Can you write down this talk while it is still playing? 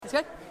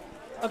It's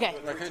good? Okay.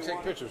 I can't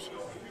take pictures.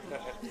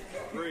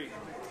 3,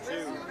 2,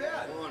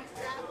 1.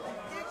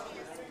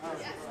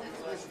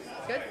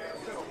 Good?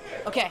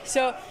 Okay,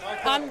 so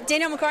I'm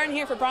Daniel McCartan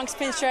here for Bronx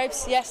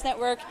Pinstripes, Yes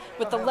Network,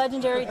 with the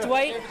legendary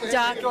Dwight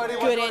Doc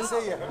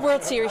Gooden,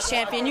 World Series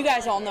champion. You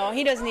guys all know,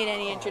 he doesn't need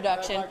any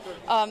introduction.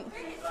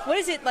 What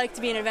is it like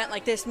to be an event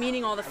like this,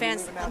 meeting all the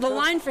fans? The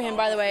line for him,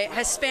 by the way,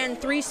 has spanned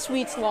 3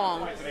 suites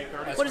long.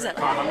 What is that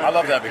like? I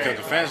love that because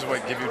the fans is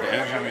what give you the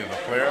energy as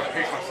a player.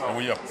 And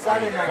when you're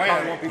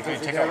playing, you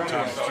take out the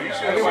time to treat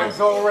you.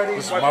 So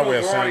this is my way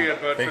of saying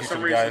thank you to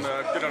the guys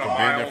for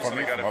being there for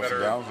me, from ups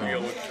and downs.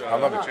 And I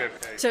love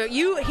it. So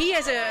he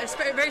has a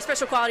very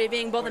special quality of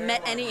being both a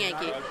Met and a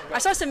Yankee. I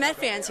saw some Met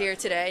fans here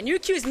today, and you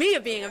accused me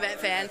of being a Met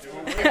fan.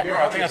 I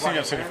think I've seen you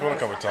on City Field a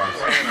couple of times.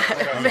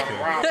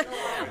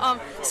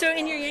 So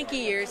in your Yankee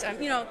years,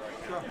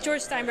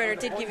 George Steinbrenner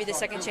did give you the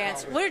second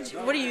chance.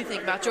 What do you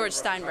think about George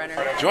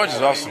Steinbrenner? George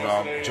is awesome.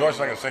 George is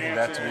like a second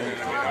dad to me.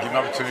 Give me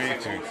an opportunity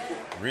to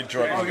read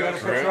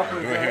George's career,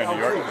 do it here in New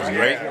York. It was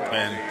great.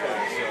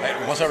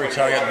 And once I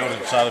retired, I got to know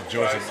the side of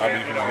George that I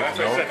people get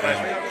to know.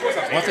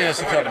 And one thing that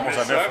sticks out the most,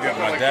 I'll never forget,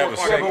 my dad was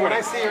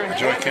sick.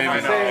 George came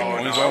in,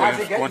 when he was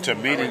always going to a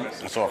meeting,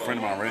 I saw a friend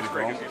of mine ready to go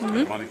at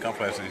the Money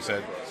Complex, and he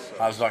said,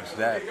 "How's Doc's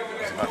dad?"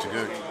 I said, "Not too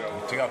good."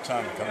 He took out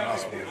time to come to the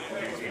hospital.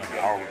 It's been an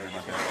hour with me,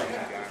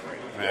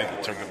 my dad. I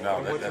can turn up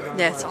now.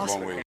 That's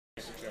awesome.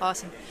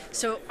 Awesome.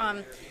 So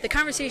the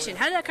conversation,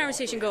 how did that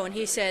conversation go when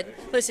he said,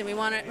 listen, we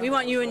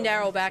want you and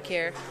Darryl back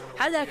here?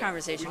 How did that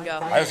conversation go?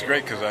 That was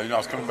great because I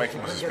was coming back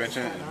from a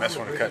suspension and Mets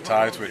wanted to cut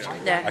ties, which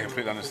I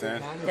completely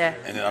understand. Yeah.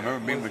 And then I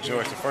remember meeting with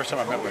George. The first time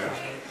I met with him,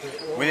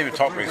 we didn't even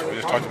talk baseball. We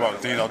just talked about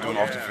things I was doing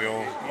off the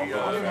field.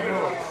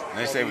 And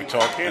they say we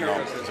talked, and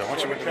he said,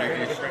 once you went to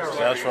Yankee,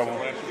 stay out of trouble,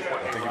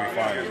 I think you'll be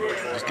fine. And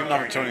just give him an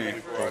opportunity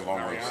for a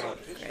long ways.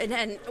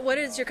 And what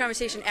is your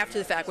conversation after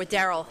the fact with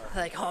Darryl?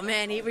 Like, oh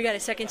man, we got a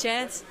second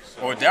chance?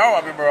 Well, with Darryl, I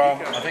remember,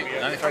 I think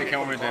 95 he came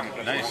over, then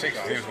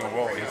 96 he was going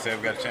well. He said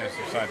we got a chance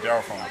to sign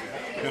Darryl from him.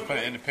 He was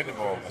playing independent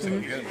ball. I said,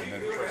 we get him.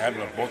 And then having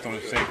them both on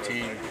the same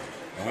team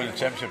and win the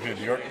championship here in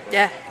New York.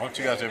 Yeah. Once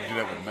you guys ever do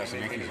that with the Mets and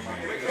Yankees,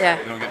 yeah.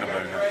 You don't get no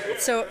better than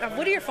that. So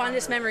what are your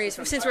fondest memories,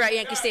 since we're at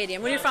Yankee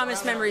Stadium, what are your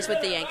fondest memories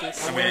with the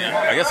Yankees? I mean,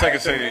 I guess I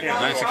could say the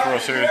 96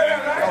 World Series, from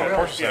a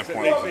personal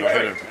standpoint, was a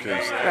no-hitter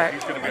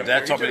because my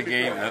dad taught me the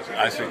game, and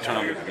I actually turned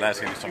on the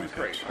last game he taught me to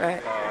pitch.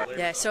 Right.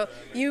 Yeah, so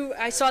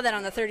I saw that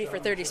on the 30 for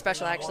 30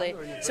 special, actually.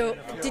 So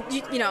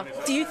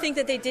do you think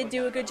that they did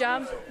do a good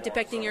job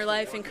depicting your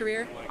life and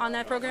career on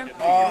that program?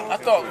 I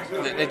thought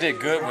they did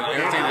good with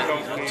everything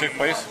that took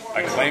place.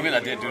 I claim it, I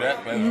did do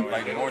that, but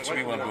like more to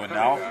me what I'm doing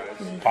now,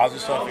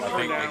 positive stuff, I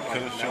think they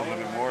could have shown a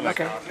little bit more. Like,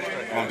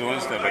 what I'm doing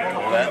instead of like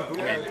all that. I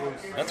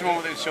mean, nothing wrong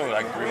with it show.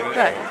 I agree with it.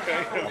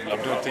 Right.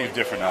 I'm doing things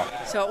different now.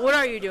 So what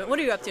are you doing? What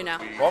are you up to now?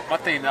 Well, my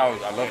thing now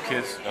is I love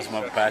kids. That's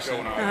my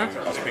passion.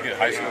 I speak at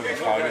high school and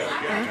college.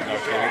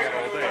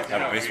 I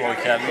have a baseball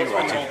academy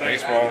where I teach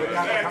baseball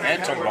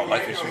and talk about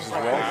life issues as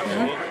well.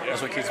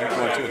 That's what kids are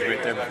going to. It's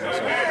great therapy for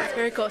myself.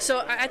 Very cool.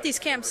 So at these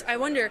camps, I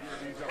wonder,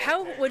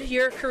 how would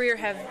your career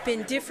have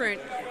been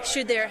different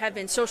should there have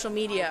been social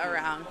media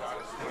around?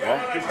 Well,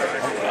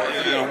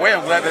 in a way,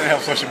 I'm glad they didn't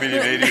have social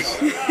media in the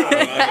 80s. On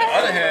the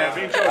other hand, I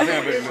think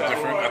I'd be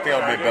different. I think I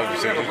would make better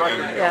decisions. I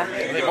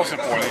think most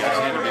importantly, I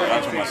just need to be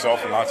honest with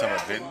myself. A lot of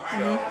times I didn't.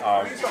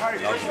 I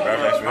was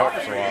embarrassed for help. So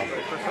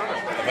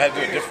if I had to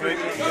do it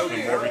differently, I'd just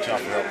be more reaching out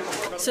for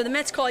help. So the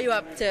Mets call you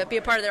up to be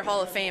a part of their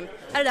Hall of Fame.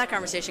 How did that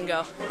conversation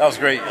go? That was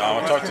great.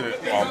 I talked to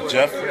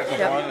Jeff.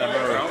 I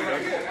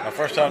remember my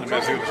first time in the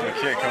Mets, he was a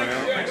kid coming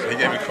in. He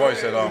gave me a call. He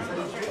said, are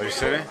you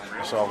sitting?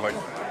 So I was like,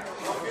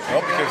 well,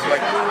 because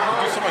like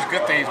you do so much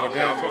good things, but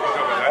then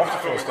off the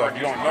field stuff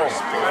you don't know.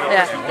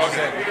 Yeah. And once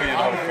that became in the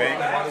Hall of Fame,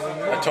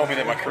 that told me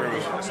that my career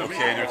was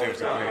okay and everything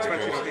was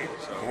okay.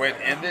 The way it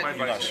ended,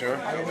 you're not sure.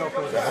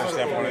 That whole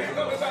standpoint,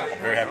 I'm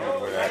very happy with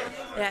the way that happened.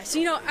 Yeah.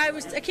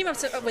 So I came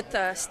up with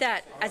a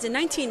stat. As a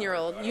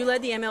 19-year-old, you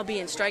led the MLB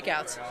in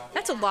strikeouts.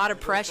 That's a lot of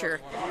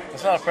pressure.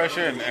 That's a lot of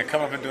pressure, and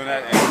come up and doing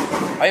that.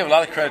 And I give a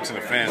lot of credit to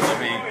the fans. I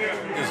mean,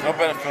 there's no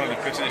better feeling than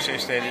pitching at Shea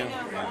Stadium.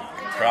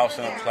 Crowd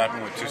standing up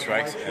clapping with 2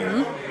 strikes,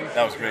 and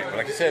that was great. But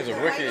like I said, as a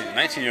rookie,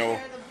 19-year-old,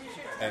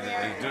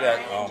 and do that,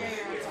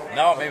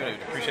 now I'm able to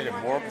appreciate it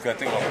more because I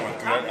think I was going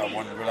through that. I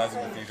wanted to realize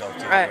the things that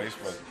was taking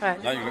place.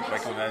 But now you look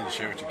back on that and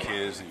share with your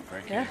kids and your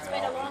grandkids and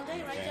all and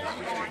your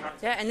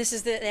fans. Yeah, and this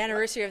is the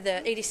anniversary of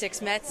the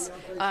 '86 Mets.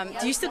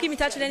 Do you still keep in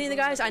touch with any of the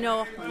guys? I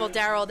know, well,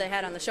 Darryl they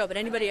had on the show, but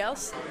anybody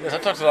else? Yes, I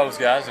talked to a lot of those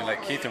guys, and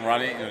like Keith and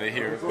Ronnie, they're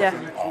here. Yeah.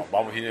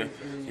 Bobby here,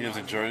 he lives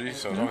in Jersey,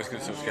 so it's always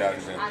good to see those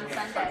guys. And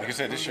like I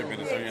said, this year being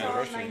the 30th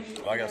anniversary,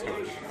 a lot of guys go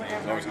for different things.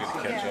 It's always good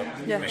to catch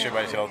up, make sure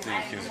everybody's healthy,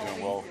 and kids are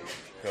doing well.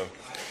 So,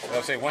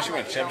 I'll say once you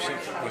win a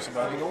championship with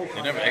somebody,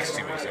 you're never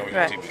ex-teammates, you're always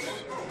your teammates.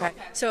 Right.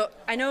 So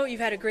I know you've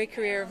had a great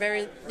career,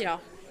 very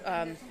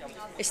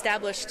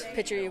established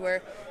pitcher you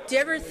were. Do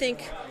you ever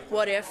think,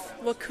 what if?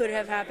 What could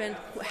have happened?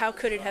 How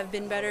could it have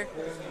been better?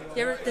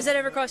 Does that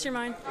ever cross your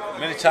mind?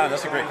 Many times.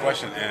 That's a great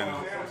question. And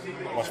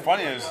what's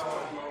funny is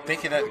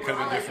thinking that it could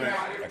have been different.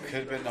 I could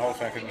have been the Hall of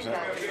Fame 50%.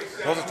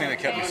 Those are the things that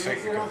kept me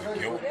sick because of the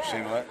guilt,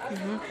 shame of that.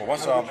 But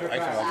once I was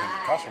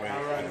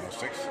incarcerated in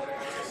 06,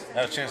 I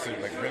had a chance to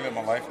like relive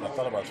my life, and I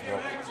thought about it.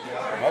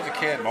 When I was a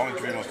kid, my only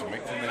dream was to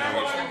make 2 million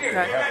and be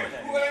happy.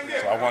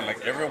 So I won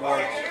like every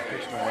award I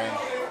could win.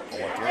 I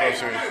won 3 World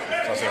Series.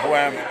 So I said,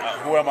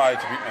 who am I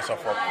to beat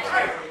myself up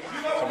over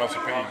someone else's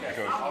opinion?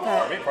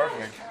 Because me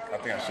personally, I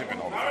think I should be in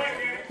Hall of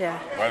Fame. Yeah,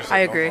 I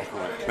agree.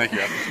 Thank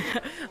you.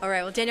 All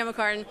right, well, Daniel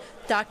McCartan,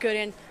 Doc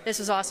Gooden, this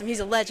was awesome. He's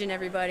a legend,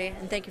 everybody,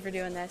 and thank you for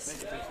doing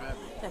this.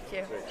 Thank you.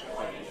 Okay.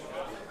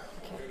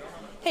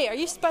 Hey, are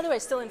you, by the way,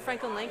 still in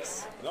Franklin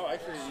Lakes? No,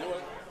 actually, you know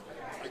what?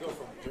 I go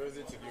from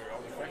Jersey to New York. I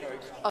was in Franklin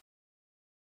Lakes. Oh,